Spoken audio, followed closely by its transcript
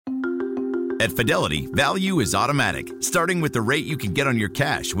At Fidelity, value is automatic, starting with the rate you can get on your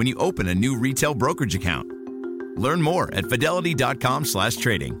cash when you open a new retail brokerage account. Learn more at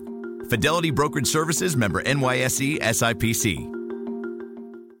fidelity.com/trading. Fidelity Brokerage Services, member NYSE SIPC.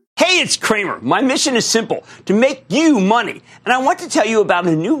 Hey, it's Kramer. My mission is simple, to make you money. And I want to tell you about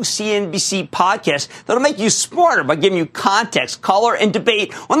a new CNBC podcast that'll make you smarter by giving you context, color, and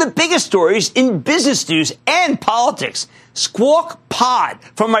debate on the biggest stories in business news and politics. Squawk Pod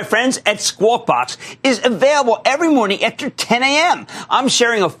from my friends at Squawk Box is available every morning after 10 a.m. I'm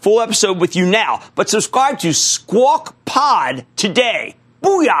sharing a full episode with you now, but subscribe to Squawk Pod today.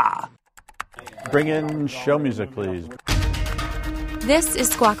 Booyah! Bring in show music, please. This is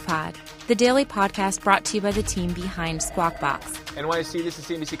Squawk Pod, the daily podcast brought to you by the team behind Squawk Box. NYSE, this is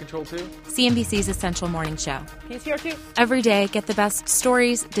CNBC Control 2. CNBC's essential morning show. KCR2. Every day, get the best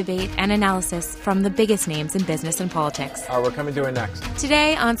stories, debate, and analysis from the biggest names in business and politics. All right, we're coming to it next.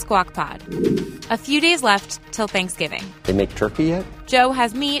 Today on Squawk Pod, a few days left till Thanksgiving. They make turkey yet? Joe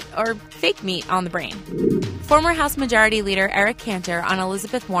has meat, or fake meat, on the brain. Former House Majority Leader Eric Cantor on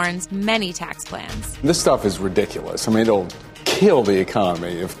Elizabeth Warren's many tax plans. This stuff is ridiculous. I mean, it'll kill the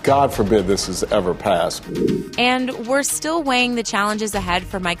economy if, God forbid, this is ever passed. And we're still weighing the challenges ahead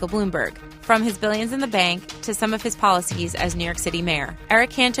for Michael Bloomberg. From his billions in the bank to some of his policies as New York City mayor,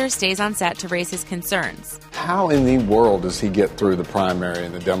 Eric Cantor stays on set to raise his concerns. How in the world does he get through the primary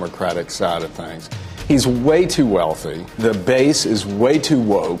and the Democratic side of things? He's way too wealthy. The base is way too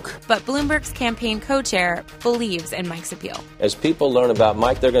woke. But Bloomberg's campaign co-chair believes in Mike's appeal. As people learn about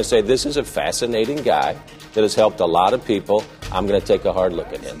Mike, they're going to say, this is a fascinating guy that has helped a lot of people. I'm going to take a hard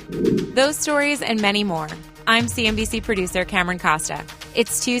look at him. Those stories and many more. I'm CNBC producer Cameron Costa.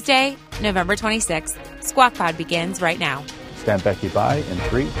 It's Tuesday, November 26th. Squawk Pod begins right now. Stand Becky by in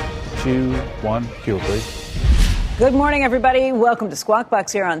 3, 2, 1. Cue, please. Good morning, everybody. Welcome to Squawk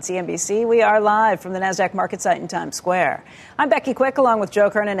Box here on CNBC. We are live from the NASDAQ market site in Times Square. I'm Becky Quick, along with Joe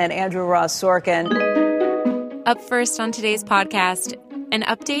Kernan and Andrew Ross Sorkin. Up first on today's podcast, an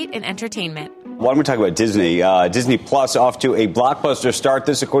update in entertainment. Why don't we talk about Disney? Disney Plus off to a blockbuster start.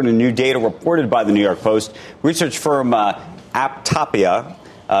 This according to new data reported by the New York Post. Research firm Aptopia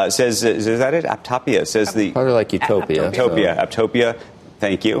says, is that it? Aptopia says the... Probably like Utopia. Aptopia.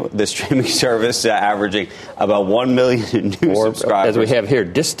 Thank you. The streaming service averaging about 1 million new subscribers. As we have here,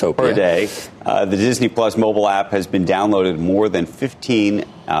 dystopia. Per day. The Disney Plus mobile app has been downloaded more than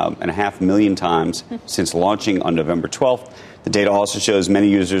 15.5 million times since launching on November 12th. The data also shows many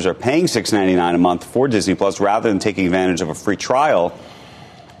users are paying $6.99 a month for Disney Plus rather than taking advantage of a free trial.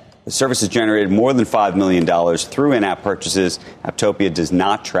 The service has generated more than $5 million through in-app purchases. Aptopia does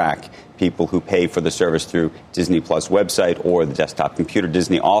not track people who pay for the service through Disney Plus website or the desktop computer.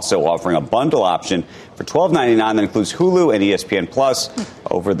 Disney also offering a bundle option for $12.99 that includes Hulu and ESPN Plus.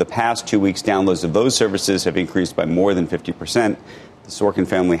 Over the past 2 weeks, downloads of those services have increased by more than 50%. The Sorkin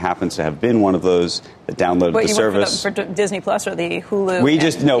family happens to have been one of those that downloaded the service. For Disney Plus or the Hulu? We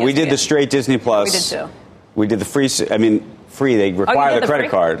did the straight Disney Plus. We did too. We did the free. Free. They require the credit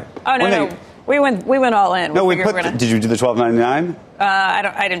card. Oh no. We went all in. No, did you do the $12.99?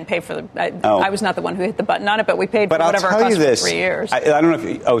 I didn't pay for the. I was not the one who hit the button on it, but we paid for whatever it cost for 3 years. I don't know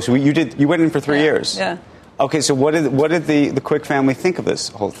if. So you did. You went in for 3 years. Yeah. Okay. So what did the Quick family think of this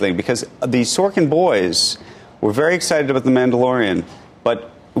whole thing? Because the Sorkin boys were very excited about The Mandalorian,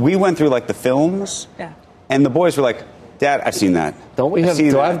 but we went through like the films. Yeah. And the boys were like, Dad, I've seen that. Do I have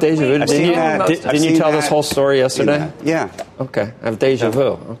deja vu? Didn't you tell this whole story yesterday? Yeah. Okay. I have deja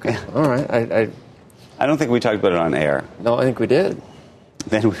vu. Okay. Yeah. All right. I don't think we talked about it on air. No, I think we did.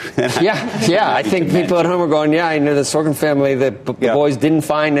 Then I think people at home are going, I know the Sorkin family, the boys didn't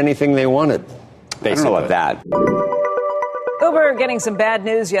find anything they wanted. Basically. I don't know about that. Uber getting some bad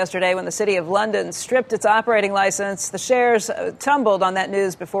news yesterday when the City of London stripped its operating license. The shares tumbled on that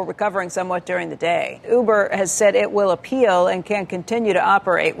news before recovering somewhat during the day. Uber has said it will appeal and can continue to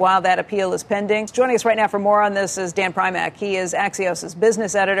operate while that appeal is pending. Joining us right now for more on this is Dan Primack. He is Axios'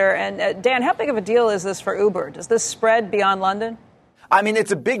 business editor. And Dan, how big of a deal is this for Uber? Does this spread beyond London? I mean,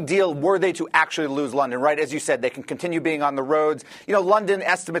 it's a big deal were they to actually lose London, right? As you said, they can continue being on the roads. You know, London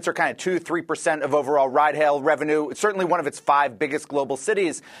estimates are kind of 2-3% of overall ride-hail revenue. It's certainly one of its 5 biggest global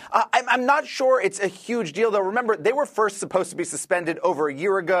cities. I'm not sure it's a huge deal, though. Remember, they were first supposed to be suspended over a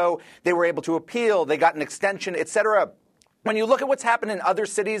year ago. They were able to appeal. They got an extension, et cetera. When you look at what's happened in other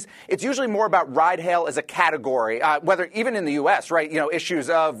cities, it's usually more about ride-hail as a category, whether even in the U.S., right, issues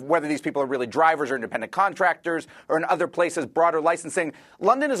of whether these people are really drivers or independent contractors or in other places, broader licensing.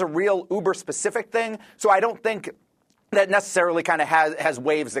 London is a real Uber-specific thing, so I don't think that necessarily kind of has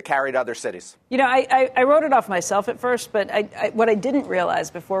waves that carry to other cities. You know, I wrote it off myself at first, but what I didn't realize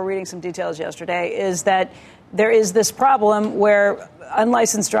before reading some details yesterday is that there is this problem where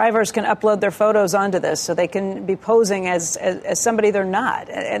unlicensed drivers can upload their photos onto this, so they can be posing as somebody they're not.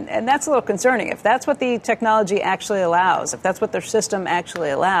 And that's a little concerning. If that's what the technology actually allows, if that's what their system actually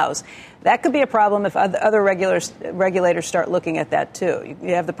allows, that could be a problem if other regulators start looking at that, too.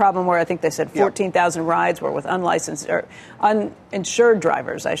 You have the problem where I think they said 14,000 rides were with unlicensed or uninsured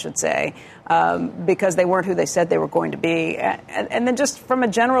drivers, I should say, because they weren't who they said they were going to be. And then just from a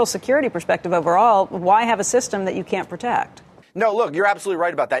general security perspective overall, why have a system that you can't protect? No, look, you're absolutely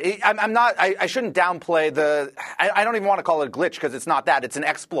right about that. I shouldn't downplay I don't even want to call it a glitch because it's not that. It's an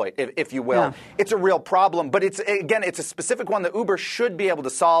exploit, if you will. Yeah. It's a real problem, but it's a specific one that Uber should be able to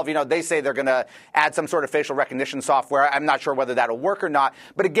solve. You know, they say they're going to add some sort of facial recognition software. I'm not sure whether that'll work or not.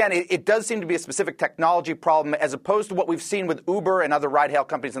 But again, it does seem to be a specific technology problem as opposed to what we've seen with Uber and other ride-hail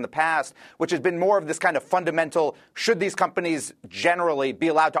companies in the past, which has been more of this kind of fundamental, should these companies generally be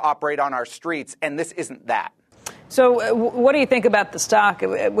allowed to operate on our streets? And this isn't that. So what do you think about the stock,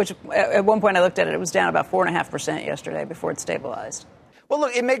 which at one point I looked at it, it was down about 4.5% yesterday before it stabilized? Well,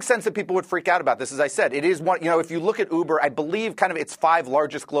 look, it makes sense that people would freak out about this. As I said, it is one, if you look at Uber, I believe kind of its 5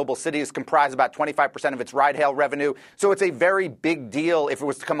 largest global cities comprise about 25% of its ride-hail revenue. So it's a very big deal if it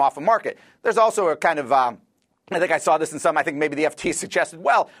was to come off a market. There's also a kind of I think I saw this in I think maybe the FT suggested,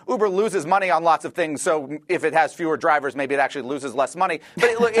 well, Uber loses money on lots of things, so if it has fewer drivers, maybe it actually loses less money. But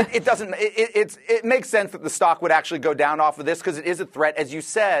it doesn't. It makes sense that the stock would actually go down off of this because it is a threat. As you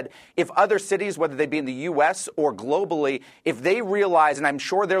said, if other cities, whether they be in the U.S. or globally, if they realize, and I'm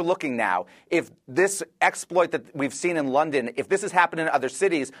sure they're looking now, if this exploit that we've seen in London, if this has happened in other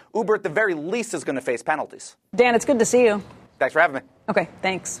cities, Uber at the very least is going to face penalties. Dan, it's good to see you. Thanks for having me. Okay,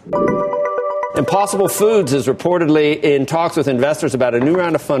 thanks. Impossible Foods is reportedly in talks with investors about a new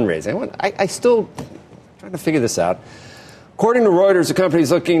round of fundraising. I still trying to figure this out. According to Reuters, the company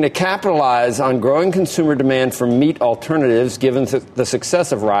is looking to capitalize on growing consumer demand for meat alternatives given the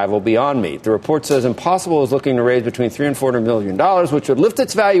success of rival Beyond Meat. The report says Impossible is looking to raise between $300 and $400 million, which would lift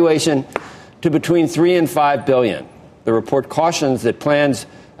its valuation to between $3 and $5 billion. The report cautions that plans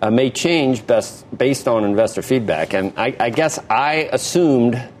may change based on investor feedback. And I guess I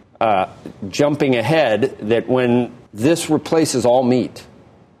assumed, jumping ahead, that when this replaces all meat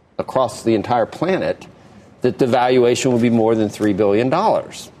across the entire planet, that the valuation will be more than $3 billion.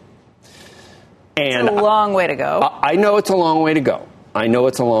 And it's a long way to go. I know it's a long way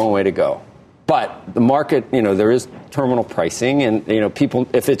to go. But the market, there is terminal pricing, and, people,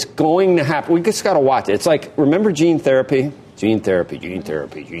 if it's going to happen, we just got to watch it. It's like, remember gene therapy?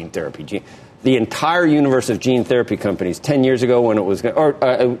 The entire universe of gene therapy companies 10 years ago when it was,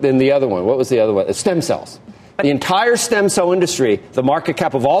 then the other one, what was the other one? Stem cells. The entire stem cell industry, the market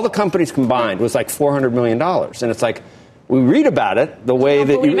cap of all the companies combined was like $400 million. And it's like, we read about it the way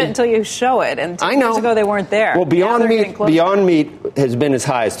that you believe it until you show it. And 10 years ago, they weren't there. Well, Beyond Meat has been as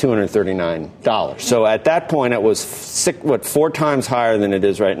high as $239. So at that point, it was 4 times higher than it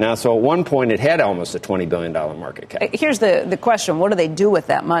is right now. So at one point, it had almost a $20 billion market cap. Here's the question. What do they do with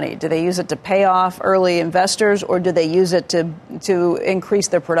that money? Do they use it to pay off early investors, or do they use it to increase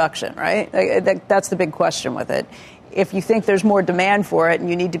their production, right? That's the big question with it. If you think there's more demand for it and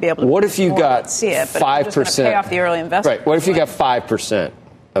you need to be able to what if you got 5% pay off the early investment? Right. What if you got 5%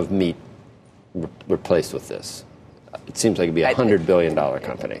 of meat replaced with this? It seems like it'd be a $100 billion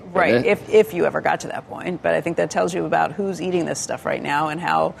company. Right. If you ever got to that point. But I think that tells you about who's eating this stuff right now and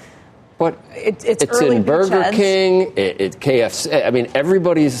how it's early in Burger King, it's KFC. I mean,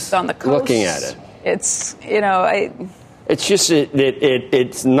 everybody's on the coast, looking at it. It's, It's just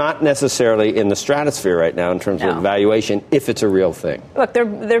it's not necessarily in the stratosphere right now in terms of valuation if it's a real thing. Look, there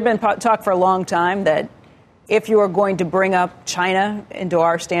have been talk for a long time that if you are going to bring up China into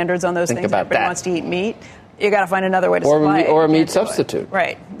our standards on those things, everybody wants to eat meat, you got to find another way to supply it. Or a meat substitute.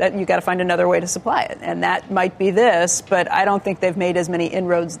 Right. That you got to find another way to supply it. And that might be this, but I don't think they've made as many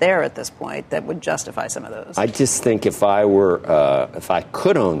inroads there at this point that would justify some of those. I just think if I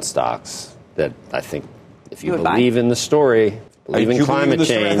could own stocks, that I think if you believe in the story, believe in climate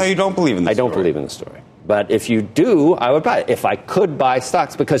change. I don't believe in the story. I don't believe in the story. But if you do, I would buy it. If I could buy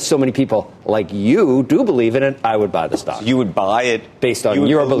stocks, because so many people like you do believe in it, I would buy the stock. So you would buy it based on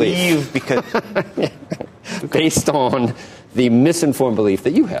your belief. Because based on the misinformed belief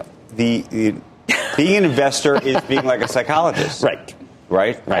that you have. Being an investor is being like a psychologist. Right.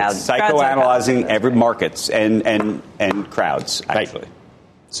 Psychoanalyzing every markets and crowds, actually. Right.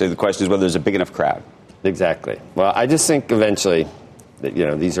 So the question is whether there's a big enough crowd. Exactly. Well, I just think eventually that,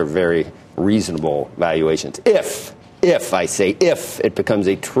 these are very reasonable valuations if if it becomes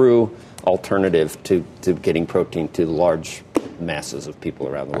a true alternative to getting protein to large masses of people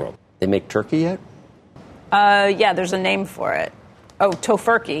around the world. They make turkey yet? Yeah, there's a name for it. Oh,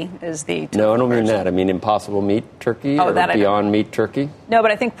 tofurkey is the tofu No, I don't mean version. that. I mean Impossible Meat Turkey Oh, or that I don't Beyond know. Meat Turkey. No,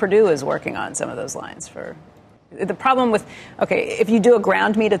 but I think Purdue is working on some of those lines for... The problem with, if you do a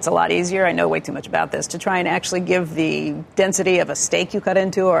ground meat, it's a lot easier. I know way too much about this. To try and actually give the density of a steak you cut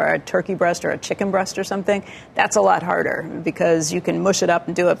into or a turkey breast or a chicken breast or something, that's a lot harder because you can mush it up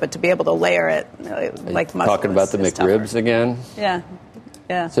and do it, but to be able to layer it like muscle Talking about the is McRibs tougher. again?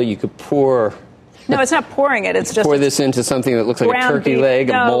 Yeah. So you could pour... No, it's not pouring it. It's just pour this into something that looks like a ground turkey beef. leg,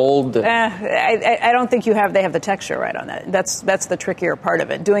 No, a mold. I don't think they have the texture right on that. That's the trickier part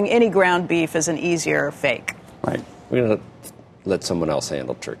of it. Doing any ground beef is an easier fake. Right. We're going to let someone else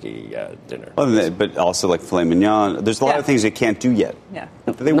handle turkey dinner. But also like filet mignon. There's a lot of things they can't do yet. Yeah.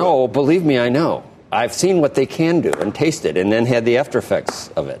 No, believe me, I know. I've seen what they can do and tasted and then had the after effects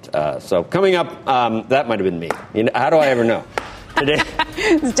of it. So coming up, that might have been me. How do I ever know? Today,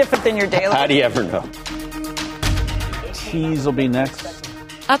 it's different than your daily. How do you ever know? Cheese will be next.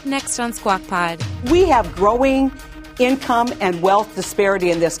 Up next on Squawk Pod. We have growing income and wealth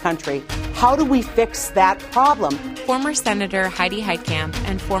disparity in this country. How do we fix that problem? Former Senator Heidi Heitkamp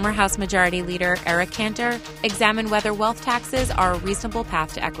and former House Majority Leader Eric Cantor examine whether wealth taxes are a reasonable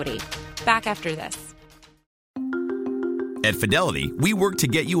path to equity. Back after this. At Fidelity, we work to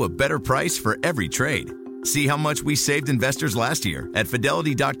get you a better price for every trade. See how much we saved investors last year at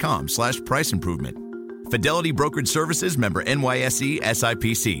Fidelity.com/price improvement. Fidelity Brokerage Services, member NYSE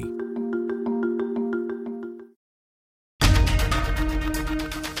SIPC.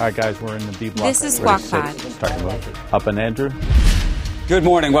 All right, guys, we're in the B block. This is Squawk Pod. Up and Andrew. Good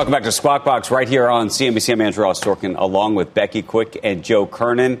morning. Welcome back to Squawk Box right here on CNBC. I'm Andrew Ross Sorkin, along with Becky Quick and Joe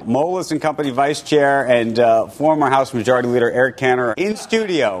Kernan. Moelis & Company Vice Chair and former House Majority Leader Eric Cantor in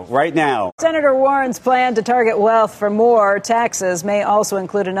studio right now. Senator Warren's plan to target wealth for more taxes may also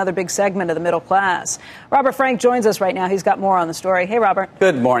include another big segment of the middle class. Robert Frank joins us right now. He's got more on the story. Hey, Robert.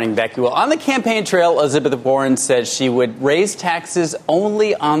 Good morning, Becky. Well, on the campaign trail, Elizabeth Warren said she would raise taxes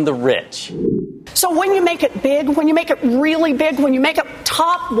only on the rich. So when you make it big, when you make it really big, when you make it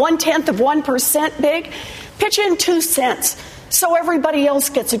top 0.1% big, pitch in 2 cents so everybody else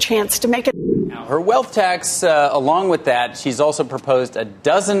gets a chance to make it. Now, her wealth tax, along with that, she's also proposed a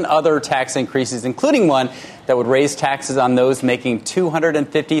dozen other tax increases, including one that would raise taxes on those making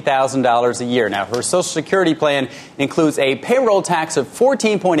 $250,000 a year. Now, her Social Security plan includes a payroll tax of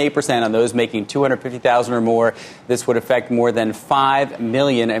 14.8% on those making $250,000 or more. This would affect more than 5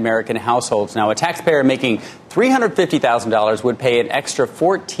 million American households. Now, a taxpayer making $350,000 would pay an extra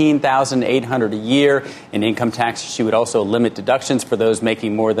 $14,800 a year in income tax. She would also limit deductions for those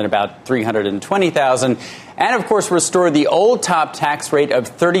making more than about $320,000, and of course restore the old top tax rate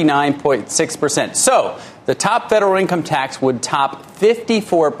of 39.6%. So the top federal income tax would top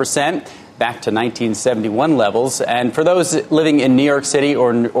 54%. Back to 1971 levels. And for those living in New York City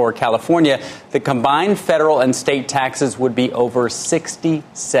or California, the combined federal and state taxes would be over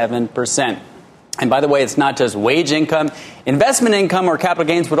 67%. And by the way, it's not just wage income. Investment income or capital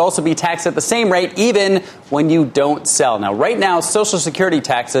gains would also be taxed at the same rate, even when you don't sell. Now, right now, Social Security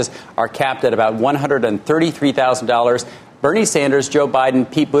taxes are capped at about $133,000. Bernie Sanders, Joe Biden,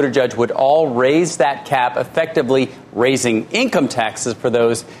 Pete Buttigieg would all raise that cap, effectively raising income taxes for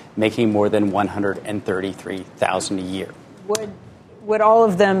those making more than $133,000 a year. Would all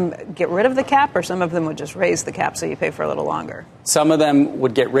of them get rid of the cap, or some of them would just raise the cap so you pay for a little longer? Some of them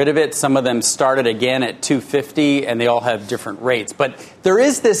would get rid of it. Some of them started again at $250, and they all have different rates. But there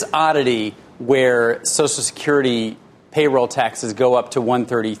is this oddity where Social Security payroll taxes go up to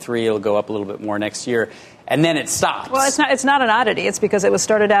 $133. It'll go up a little bit more next year. And then it stops. Well, it's not an oddity. It's because it was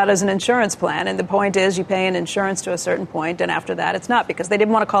started out as an insurance plan. And the point is you pay an insurance to a certain point, and after that it's not, because they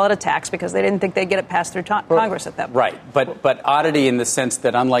didn't want to call it a tax because they didn't think they'd get it passed through Congress at that point. Right. But oddity in the sense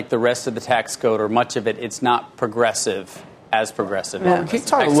that unlike the rest of the tax code or much of it, it's not progressive. As progressive. Yeah. Can you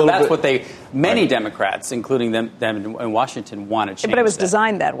talk a so little that's bit? what many Democrats, including them in Washington, want to change. But it was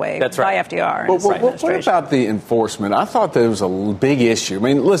designed that way by FDR. What about the enforcement? I thought there was a big issue. I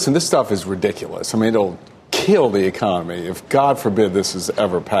mean, listen, this stuff is ridiculous. I mean, it'll kill the economy if, God forbid, this is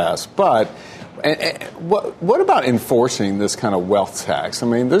ever passed. But what about enforcing this kind of wealth tax? I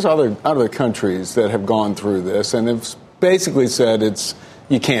mean, there's other countries that have gone through this and have basically said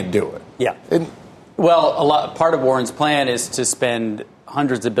you can't do it. Yeah. Part of Warren's plan is to spend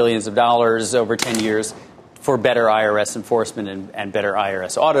hundreds of billions of dollars over 10 years for better IRS enforcement and better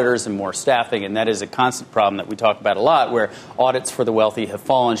IRS auditors and more staffing. And that is a constant problem that we talk about a lot, where audits for the wealthy have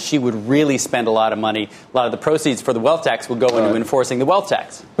fallen. She would really spend a lot of money. A lot of the proceeds for the wealth tax would go into enforcing the wealth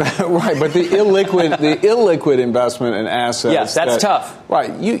tax. Right, but the illiquid investment in assets. Yes, that's tough.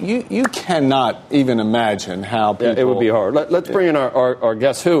 Right, you cannot even imagine how people. Yeah, it would be hard. Let's bring in our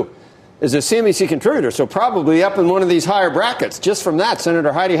guest, who is a CNBC contributor, so probably up in one of these higher brackets. Just from that,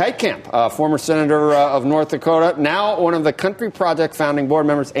 Senator Heidi Heitkamp, former senator of North Dakota, now one of the Country Project founding board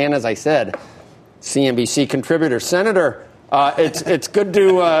members, and as I said, CNBC contributor. Senator, it's good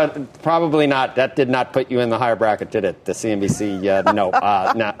to probably not. That did not put you in the higher bracket, did it? The CNBC, no,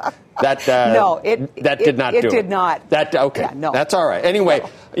 that did not do it. It did not. That okay? Yeah, no. That's all right. Anyway,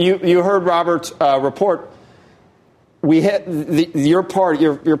 you heard Robert's report. We had your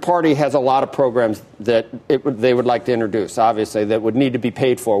party has a lot of programs that they would like to introduce, obviously, that would need to be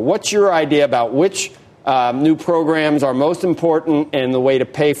paid for. What's your idea about which new programs are most important and the way to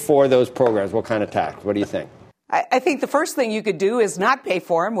pay for those programs? What kind of tax? What do you think? I think the first thing you could do is not pay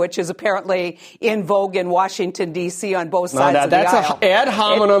for them, which is apparently in vogue in Washington, D.C. on both sides of the aisle. That's an ad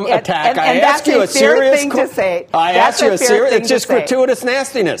hominem attack. I ask you a serious thing to say. I ask you a serious. It's just gratuitous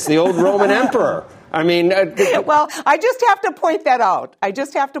nastiness. The old Roman emperor. I mean, well, I just have to point that out.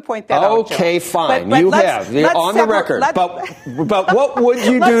 Okay, fine. You're on the record. But what would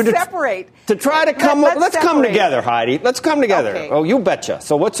you do to try to come up? Let's come together, Heidi. Let's come together. Okay. Oh, you betcha.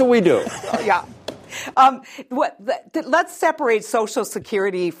 So what should we do? Yeah. Let's separate Social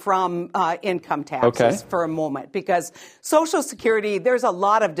Security from income taxes for a moment, because Social Security, there's a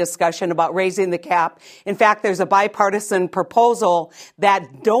lot of discussion about raising the cap. In fact, there's a bipartisan proposal that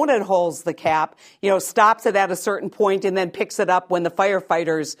donut holes the cap, stops it at a certain point and then picks it up when the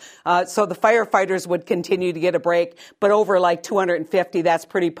firefighters, so the firefighters would continue to get a break, but over like 250, that's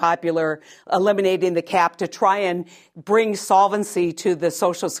pretty popular, eliminating the cap to try and bring solvency to the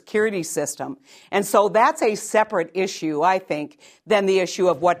Social Security system. And so that's a separate issue, I think, than the issue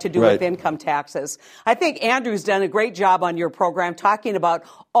of what to do with income taxes. I think Andrew's done a great job on your program talking about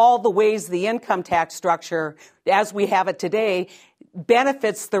all the ways the income tax structure, as we have it today,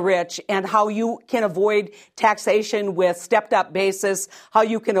 benefits the rich, and how you can avoid taxation with stepped-up basis, how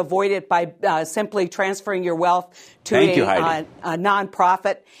you can avoid it by simply transferring your wealth to a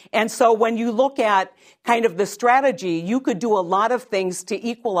nonprofit. And so when you look at kind of the strategy, you could do a lot of things to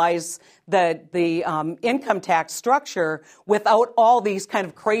equalize the income tax structure without all these kind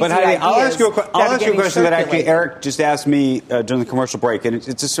of crazy ideas. I'll ask you a question that actually Eric just asked me during the commercial break, and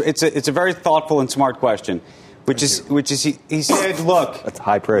it's a very thoughtful and smart question. Which is he said, look, that's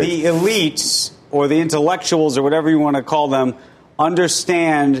high praise. The elites or the intellectuals or whatever you want to call them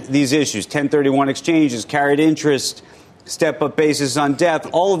understand these issues, 1031 exchanges, carried interest, step-up basis on death,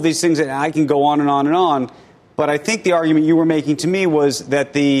 all of these things, that I can go on and on and on. But I think the argument you were making to me was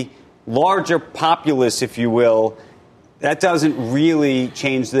that the larger populace, if you will, that doesn't really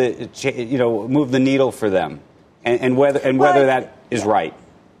change move the needle for them, and whether that is right.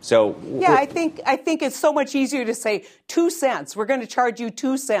 So yeah, I think it's so much easier to say 2 cents. We're going to charge you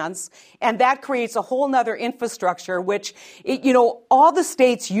 2 cents, and that creates a whole nother infrastructure. Which all the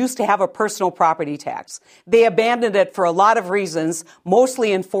states used to have a personal property tax. They abandoned it for a lot of reasons,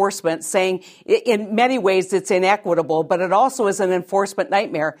 mostly enforcement, saying in many ways it's inequitable, but it also is an enforcement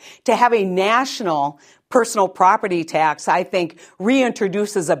nightmare. To have a national personal property tax, I think,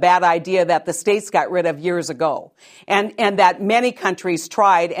 reintroduces a bad idea that the states got rid of years ago, and that many countries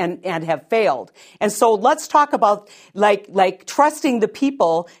tried and have failed. And so let's talk about like trusting the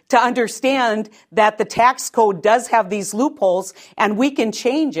people to understand that the tax code does have these loopholes and we can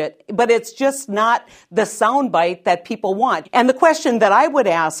change it, but it's just not the soundbite that people want. And the question that I would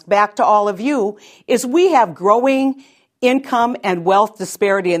ask back to all of you is, we have growing income and wealth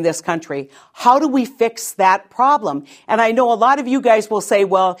disparity in this country. How do we fix that problem? And I know a lot of you guys will say,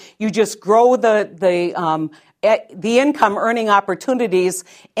 well, you just grow the income earning opportunities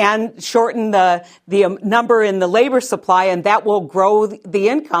and shorten the number in the labor supply, and that will grow the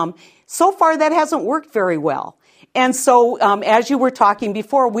income. So far, that hasn't worked very well. And so, as you were talking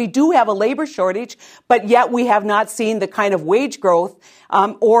before, we do have a labor shortage, but yet we have not seen the kind of wage growth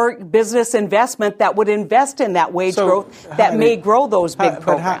or business investment that would invest in that wage growth that may grow those big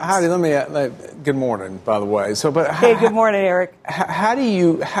programs. But Heidi, let me. Good morning, by the way. Hey, good morning, Eric. How do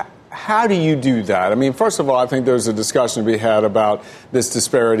you do that? I mean, first of all, I think there's a discussion to be had about this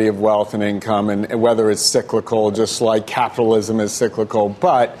disparity of wealth and income and whether it's cyclical, just like capitalism is cyclical.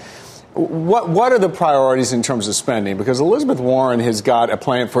 But what are the priorities in terms of spending? Because Elizabeth Warren has got a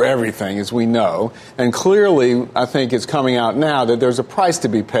plan for everything, as we know. And clearly, I think it's coming out now that there's a price to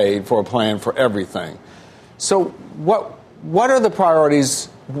be paid for a plan for everything. So what are the priorities?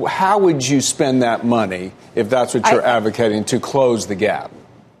 How would you spend that money if that's what you're advocating to close the gap?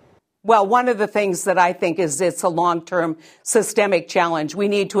 Well, one of the things that I think is it's a long-term systemic challenge. We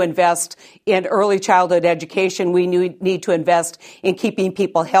need to invest in early childhood education. We need to invest in keeping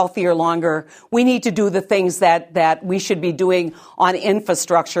people healthier longer. We need to do the things that we should be doing on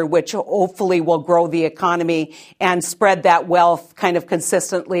infrastructure, which hopefully will grow the economy and spread that wealth kind of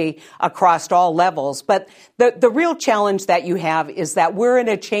consistently across all levels. But the real challenge that you have is that we're in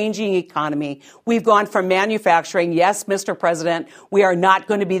a changing economy. We've gone from manufacturing. Yes, Mr. President, we are not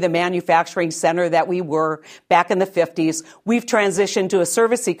going to be the manufacturing center that we were back in the 50s. We've transitioned to a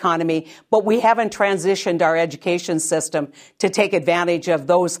service economy, but we haven't transitioned our education system to take advantage of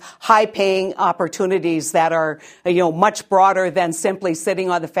those high-paying opportunities that are, much broader than simply sitting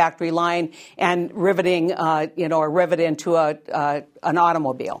on the factory line and riveting, or rivet into an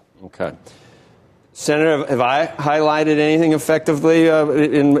automobile. Okay. Senator, have I highlighted anything effectively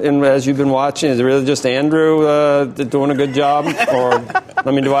as you've been watching? Is it really just Andrew doing a good job? Or,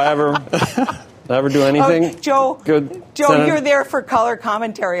 do I ever do anything? Joe, good. Joe, Senator? You're there for color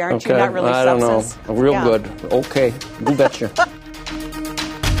commentary, aren't you? Not really substance. I don't know. Real good. Okay. You betcha.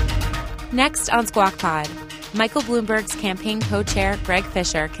 Next on Squawk Pod, Michael Bloomberg's campaign co-chair, Greg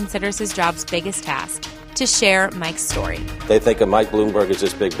Fisher, considers his job's biggest task: to share Mike's story. They think of Mike Bloomberg as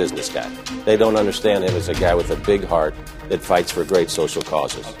this big business guy. They don't understand him as a guy with a big heart that fights for great social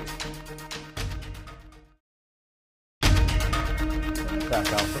causes.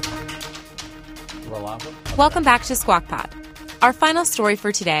 Welcome back to Squawk Pod. Our final story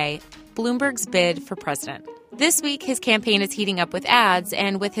for today, Bloomberg's bid for president. This week, his campaign is heating up with ads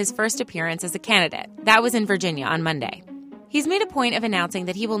and with his first appearance as a candidate. That was in Virginia on Monday. He's made a point of announcing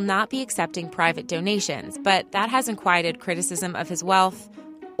that he will not be accepting private donations, but that hasn't quieted criticism of his wealth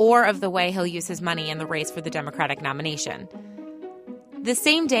or of the way he'll use his money in the race for the Democratic nomination. The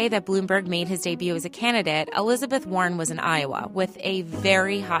same day that Bloomberg made his debut as a candidate, Elizabeth Warren was in Iowa with a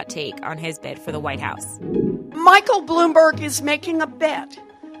very hot take on his bid for the White House. Michael Bloomberg is making a bet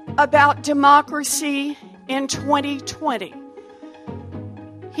about democracy in 2020.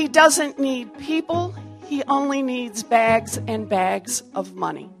 He doesn't need people. He only needs bags and bags of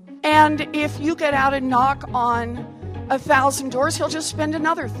money. And if you get out and knock on 1,000 doors, he'll just spend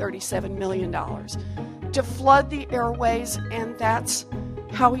another $37 million to flood the airways, and that's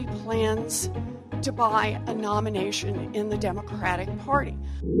how he plans to buy a nomination in the Democratic Party.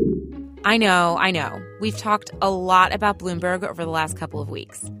 I know. We've talked a lot about Bloomberg over the last couple of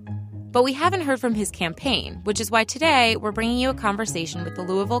weeks. But we haven't heard from his campaign, which is why today we're bringing you a conversation with the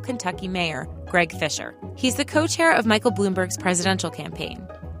Louisville, Kentucky mayor, Greg Fisher. He's the co-chair of Michael Bloomberg's presidential campaign.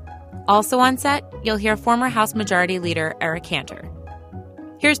 Also on set, you'll hear former House Majority Leader Eric Cantor.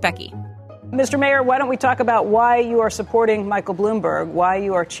 Here's Becky. Mr. Mayor, why don't we talk about why you are supporting Michael Bloomberg, why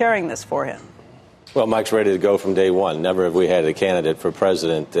you are chairing this for him? Well, Mike's ready to go from day one. Never have we had a candidate for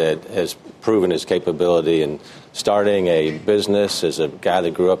president that has proven his capability in starting a business as a guy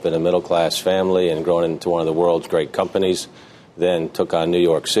that grew up in a middle-class family and grown into one of the world's great companies, then took on New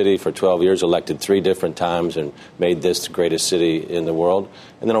York City for 12 years, elected 3 different times, and made this the greatest city in the world.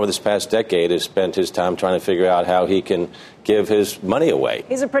 And then over this past decade has spent his time trying to figure out how he can give his money away.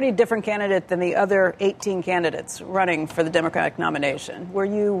 He's a pretty different candidate than the other 18 candidates running for the Democratic nomination. Were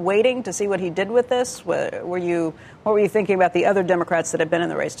you waiting to see what he did with this? What were you thinking about the other Democrats that have been in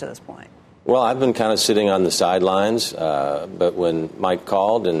the race to this point? Well, I've been kind of sitting on the sidelines, but when Mike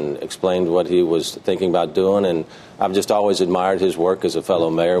called and explained what he was thinking about doing, and I've just always admired his work as a fellow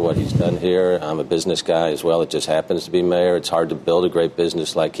mayor, what he's done here. I'm a business guy as well. It just happens to be mayor. It's hard to build a great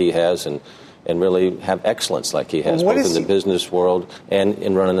business like he has and really have excellence like he has, both in the business world and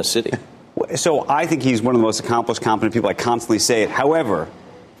in running a city. So I think he's one of the most accomplished, competent people. I constantly say it. However,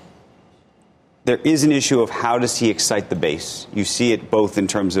 there is an issue of how does he excite the base. You see it both in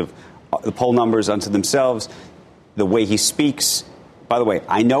terms of the poll numbers unto themselves, the way he speaks. By the way,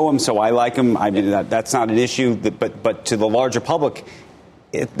 I know him, so I like him. I mean, that's not an issue. But to the larger public,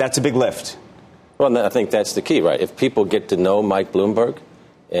 that's a big lift. Well, I think that's the key, right? If people get to know Mike Bloomberg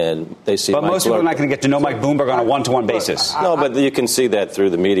and they see But Mike most people are not going to get to know Mike Bloomberg on a one-to-one basis. No, but you can see that through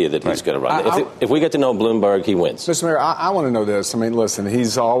the media that he's going to run. If we get to know Bloomberg, he wins. Mr. Mayor, I want to know this. I mean, listen,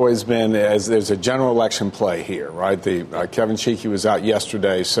 he's always been, as there's a general election play here, right? Kevin Sheehy was out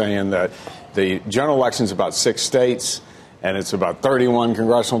yesterday saying that the general election is about 6 states, and it's about 31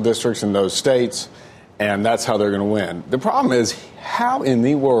 congressional districts in those states, and that's how they're going to win. The problem is, how in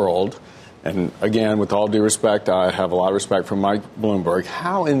the world, and again, with all due respect, I have a lot of respect for Mike Bloomberg,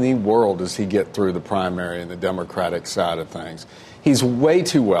 how in the world does he get through the primary and the Democratic side of things? He's way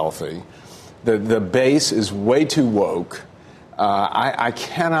too wealthy. The base is way too woke. I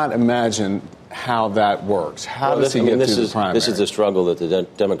cannot imagine how that works. How does he get through the primary? This is the struggle that the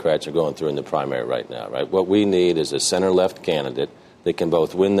Democrats are going through in the primary right now, right? What we need is a center-left candidate that can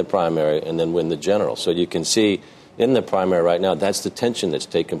both win the primary and then win the general. So you can see in the primary right now, that's the tension that's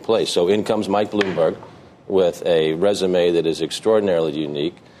taking place. So in comes Mike Bloomberg with a resume that is extraordinarily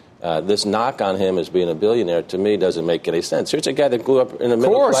unique. This knock on him as being a billionaire, to me, doesn't make any sense. Here's a guy that grew up in a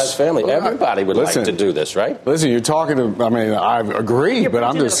middle-class family. Everybody would like to do this, right? Listen, you're talking to, I mean, I agree, but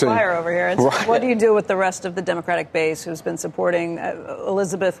I'm just saying. Fire over here. Right. What do you do with the rest of the Democratic base who's been supporting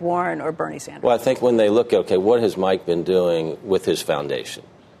Elizabeth Warren or Bernie Sanders? Well, I think when they look at, okay, what has Mike been doing with his foundation?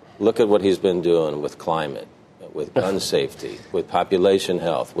 Look at what he's been doing with climate, with gun safety, with population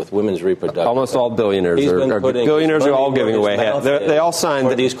health, with women's reproductive. Almost all billionaires are all giving away half. They all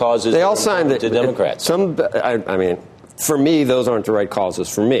signed these causes. They all signed to Democrats. I mean, for me, those aren't the right causes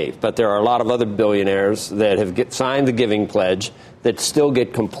for me. But there are a lot of other billionaires that have signed the Giving Pledge that still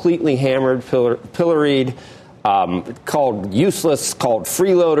get completely hammered, pilloried, called useless, called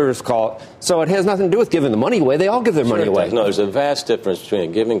freeloaders, so it has nothing to do with giving the money away. They all give their money away. No, there's a vast difference between a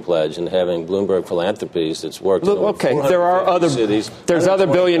Giving Pledge and having Bloomberg Philanthropies that's worked in there are other cities. There's other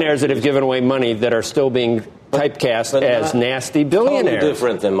billionaires that have given away money that are still being typecast as nasty billionaires. Totally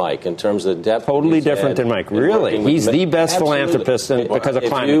different than Mike in terms of the depth. Totally different than Mike. Really, he's the best philanthropist because of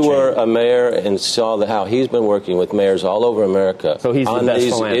climate change. If you were a mayor and saw how he's been working with mayors all over America on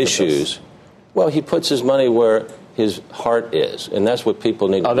these issues. Well, he puts his money where his heart is, and that's what people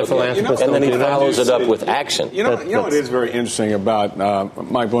need to look at. And then he follows it up with action. You know what is very interesting about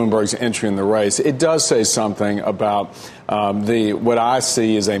Mike Bloomberg's entry in the race? It does say something about what I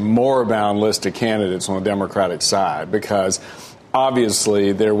see as a moribund list of candidates on the Democratic side, because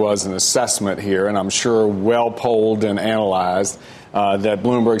obviously there was an assessment here, and I'm sure well polled and analyzed, that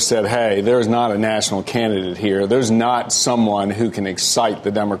Bloomberg said, hey, there's not a national candidate here. There's not someone who can excite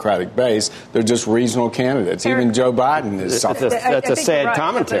the Democratic base. They're just regional candidates. Even Joe Biden is something. That's a sad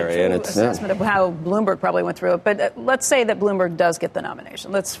commentary. And it's assessment of how Bloomberg probably went through it. But let's say that Bloomberg does get the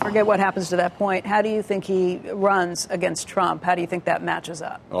nomination. Let's forget what happens to that point. How do you think he runs against Trump? How do you think that matches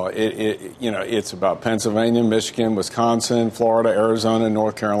up? Oh, it's about Pennsylvania, Michigan, Wisconsin, Florida, Arizona,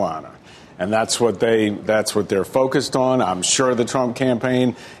 North Carolina. And that's what they're focused on. I'm sure the Trump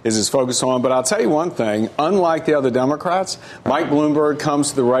campaign is as focused on. But I'll tell you one thing. Unlike the other Democrats, Mike Bloomberg comes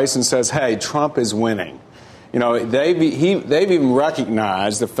to the race and says, hey, Trump is winning. You know, they've even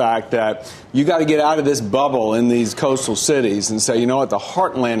recognized the fact that you got to get out of this bubble in these coastal cities and say, you know what, the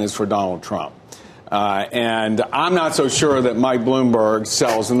heartland is for Donald Trump. And I'm not so sure that Mike Bloomberg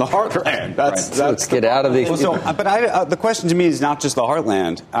sells in the heartland. Let's get out of these. But the question to me is not just the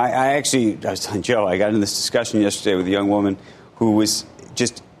heartland. I was telling Joe, I got into this discussion yesterday with a young woman who was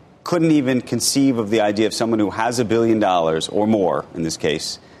just couldn't even conceive of the idea of someone who has $1 billion or more, in this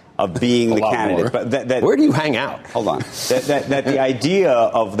case, of being the candidate. But where do you hang out? Hold on. that the idea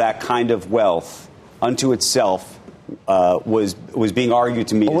of that kind of wealth unto itself was being argued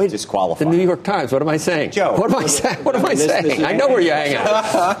to me as disqualified. The New York Times. What am I saying? Joe. What am I saying? What am I saying? I know where you hang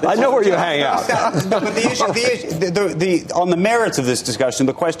out. I know where you hang out. But on the merits of this discussion,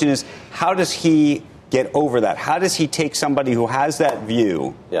 the question is, how does he get over that? How does he take somebody who has that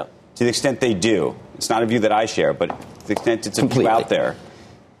view, to the extent they do? It's not a view that I share, but to the extent it's a view out there.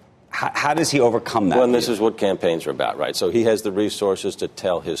 How does he overcome that? Well, and this is what campaigns are about, right? So he has the resources to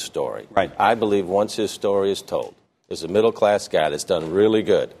tell his story. Right. I believe once his story is told, as a middle-class guy that's done really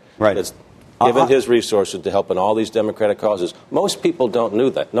good, that's given his resources to help in all these Democratic causes. Most people don't know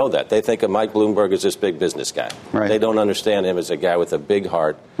that. They think of Mike Bloomberg as this big business guy. Right. They don't understand him as a guy with a big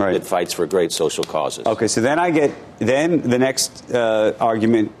heart that fights for great social causes. Okay, so then the next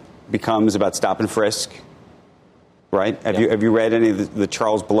argument becomes about stop and frisk. Right? Have you read any of the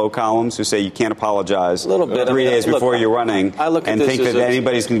Charles Blow columns who say you can't apologize 3 days before you're running and think that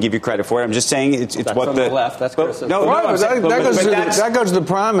anybody's going to give you credit for it? I'm just saying it's what from the left. That's criticism. That goes to the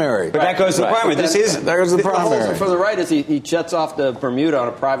primary. But that goes to the primary. That goes to the primary. For the right is he jets off to Bermuda on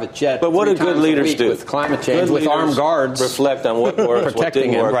a private jet. But what do good leaders do? With climate change, with armed guards. Reflect on what works, what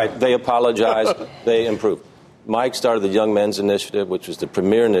didn't work. Right. They apologize. They improve. Mike started the Young Men's Initiative, which was the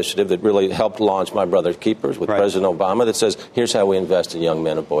premier initiative that really helped launch My Brother's Keepers with President Obama, that says, here's how we invest in young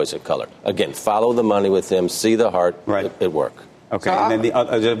men and boys of color. Again, follow the money with him, see the heart at work. Okay, and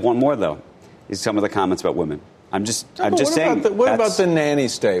then one more, though, is some of the comments about women. I'm just saying. What about the nanny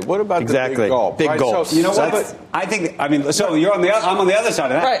state? What about the big gulp? Big gulp. So, you know what? So you're on I'm on the other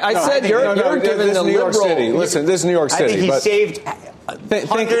side of that. Right. I said you're giving the New York liberal. City. Listen, this is New York City. I think he saved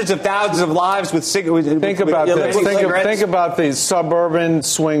hundreds of thousands of lives with cigarettes. Think about this. Think about the suburban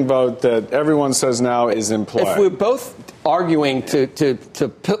swing vote that everyone says now is in play. If we're both arguing to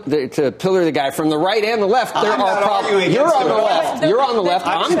pillar the guy from the right and the left, there are problems. You're on the left. You're on the left.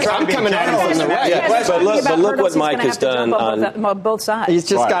 I'm coming at him from the right. Yeah, but look what Mike has done on both sides. He's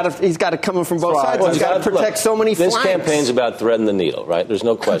just got to come in from both sides. He's got to protect so many flanks. This campaign's about threading the needle, right? There's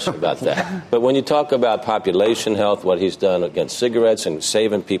no question about that. But when you talk about population health, what he's done against cigarettes and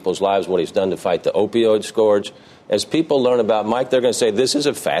saving people's lives, what he's done to fight the opioid scourge, as people learn about Mike, they're going to say, this is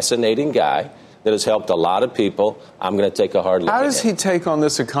a fascinating guy that has helped a lot of people. I'm going to take a hard look at it. How does he take on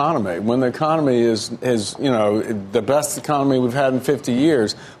this economy when the economy is the best economy we've had in 50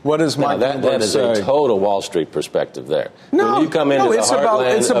 years? What does Mike Bloomberg that is say? A total Wall Street perspective there. No, when you come into it's the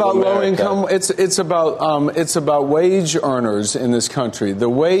heartland it's about of low America, income. It's about wage earners in this country. The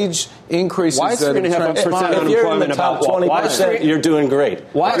wage increases. Why is 3.5% if you're in the top 20%, you're doing great.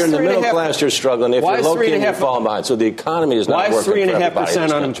 If you're in the middle class, you're struggling. If you're low-key, you're falling behind. So the economy is not working for everybody. Why is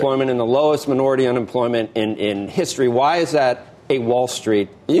 3.5% unemployment and the lowest minority unemployment in history? Why is that a Wall Street?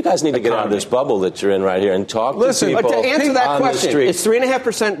 You guys need to get out of this bubble that you're in right here and talk to people. But to answer that on question, the street. is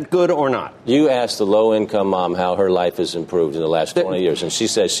 3.5% good or not? You asked the low-income mom how her life has improved in the last 20 years, and she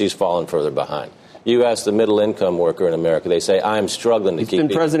says she's fallen further behind. You ask the middle-income worker in America, they say, I'm struggling to keep... He's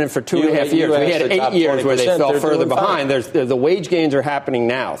been president for 2.5 years. We had 8 years where they fell further behind. The wage gains are happening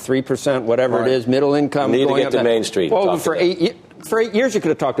now, 3%, whatever it is, middle income. You need to get to Main Street. Well, for 8 years you could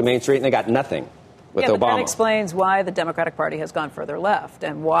have talked to Main Street, and they got nothing. With Obama. But that explains why the Democratic Party has gone further left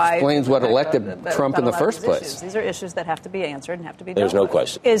and why... Explains what elected Trump in the first place. These are issues that have to be answered and have to be There's dealt no with.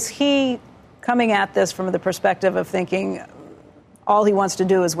 question. Is he coming at this from the perspective of thinking all he wants to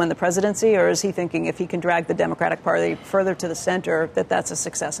do is win the presidency, or is he thinking if he can drag the Democratic Party further to the center, that that's a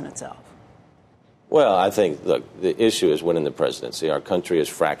success in itself? Well, I think, look, the issue is winning the presidency. Our country is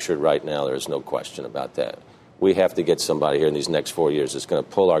fractured right now. There is no question about that. We have to get somebody here in these next 4 years that's going to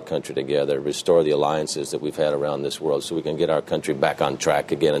pull our country together, restore the alliances that we've had around this world so we can get our country back on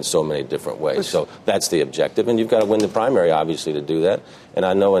track again in so many different ways. So that's the objective. And you've got to win the primary, obviously, to do that. And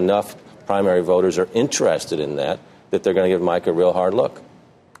I know enough primary voters are interested in that they're going to give Mike a real hard look.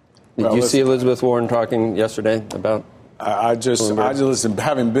 Did you see Elizabeth Warren talking yesterday about... I just listen,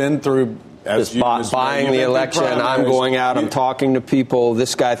 having been through... Just buying the election. I'm going out. I'm talking to people.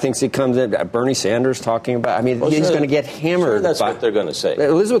 This guy thinks he comes in. Bernie Sanders talking about. I mean, he's going to get hammered. Sure, that's what they're going to say.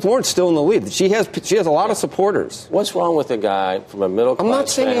 Elizabeth Warren's still in the lead. She has a lot of supporters. What's wrong with a guy from a middle class? I'm not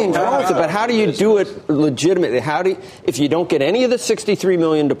saying anything's wrong with it, but how do you do it legitimately? If you don't get any of the 63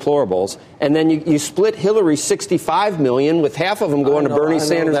 million deplorables, and then you split Hillary 65 million with half of them going to Bernie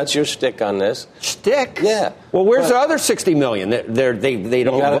Sanders? That's your shtick on this. Shtick? Yeah. Well, where's the other 60 million? They don't.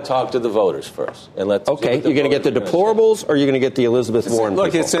 You got to talk to the voters first, and let. Okay, you're going to get the deplorables, or you're going to get the Elizabeth Warren.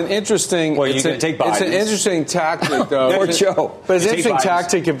 Look, people? It's an interesting. Well, you can take Biden. It's an interesting tactic, though. Poor Joe. But it's an interesting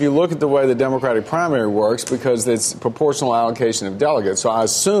tactic if you look at the way the Democratic primary works, because it's proportional allocation of delegates. So I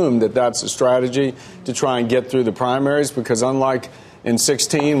assume that that's a strategy to try and get through the primaries, because unlike in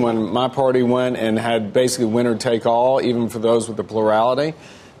 2016 when my party went and had basically winner take all, even for those with the plurality,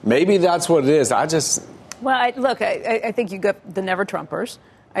 maybe that's what it is. Well, I think you got the never Trumpers.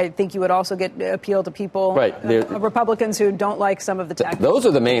 I think you would also get appeal to people, right. Republicans who don't like some of the tactics. Those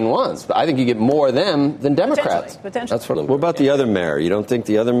are the main ones. I think you get more of them than Democrats. Potentially. That's what about the other mayor? You don't think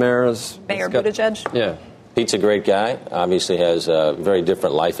the other mayor is... Mayor Buttigieg? Yeah. Pete's a great guy. Obviously has a very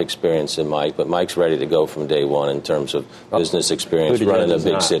different life experience than Mike, but Mike's ready to go from day one in terms of business experience, running a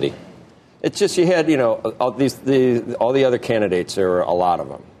big city. It's just you had, all the other candidates, there were a lot of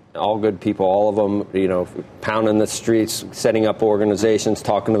them. All good people, all of them, pounding the streets, setting up organizations,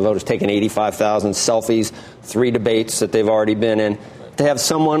 talking to voters, taking 85,000 selfies, 3 debates that they've already been in. To have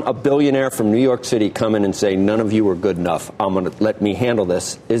someone, a billionaire from New York City, come in and say, none of you are good enough, I'm going to let me handle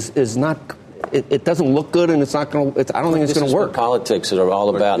this, is not... It doesn't look good, and it's not going to. I don't think it's going to work. This is what politics are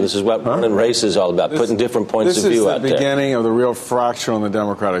all about, and this is what running race is all about. Putting different points of view out there. This is the beginning of the real fracture on the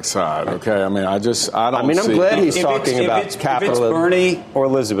Democratic side. Okay, I mean, I don't. I'm glad he's talking about capitalism. If it's Bernie or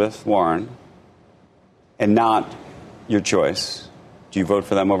Elizabeth Warren, and not your choice, do you vote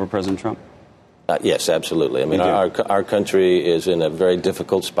for them over President Trump? Yes, absolutely. I mean, our country is in a very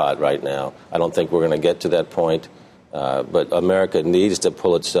difficult spot right now. I don't think we're going to get to that point. But America needs to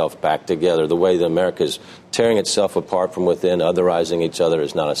pull itself back together. The way that America is tearing itself apart from within, otherizing each other,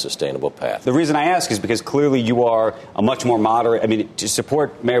 is not a sustainable path. The reason I ask is because clearly you are a much more moderate. I mean, to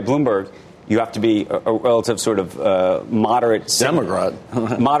support Mayor Bloomberg, you have to be a relative sort of moderate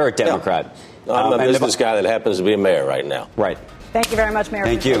Democrat. Moderate Democrat. Yeah. I'm a business guy that happens to be a mayor right now. Right. Thank you very much, Mayor.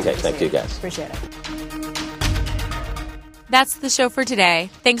 Thank you. Okay, thank you, guys. Appreciate it. That's the show for today.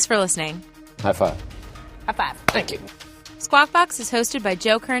 Thanks for listening. High five. High five. Thank you. Squawk Box is hosted by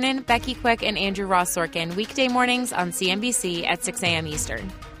Joe Kernan, Becky Quick, and Andrew Ross Sorkin, weekday mornings on CNBC at 6 a.m.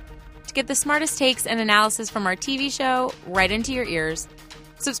 Eastern. To get the smartest takes and analysis from our TV show right into your ears,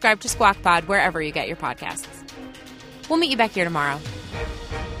 subscribe to Squawk Pod wherever you get your podcasts. We'll meet you back here tomorrow.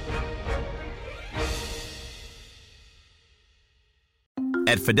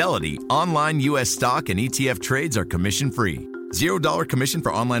 At Fidelity, online U.S. stock and ETF trades are commission-free. $0 commission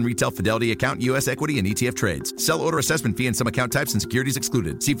for online retail Fidelity account, U.S. equity, and ETF trades. Sell order assessment fee and some account types and securities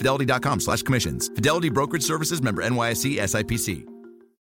excluded. See Fidelity.com/commissions. Fidelity Brokerage Services, member NYSE SIPC.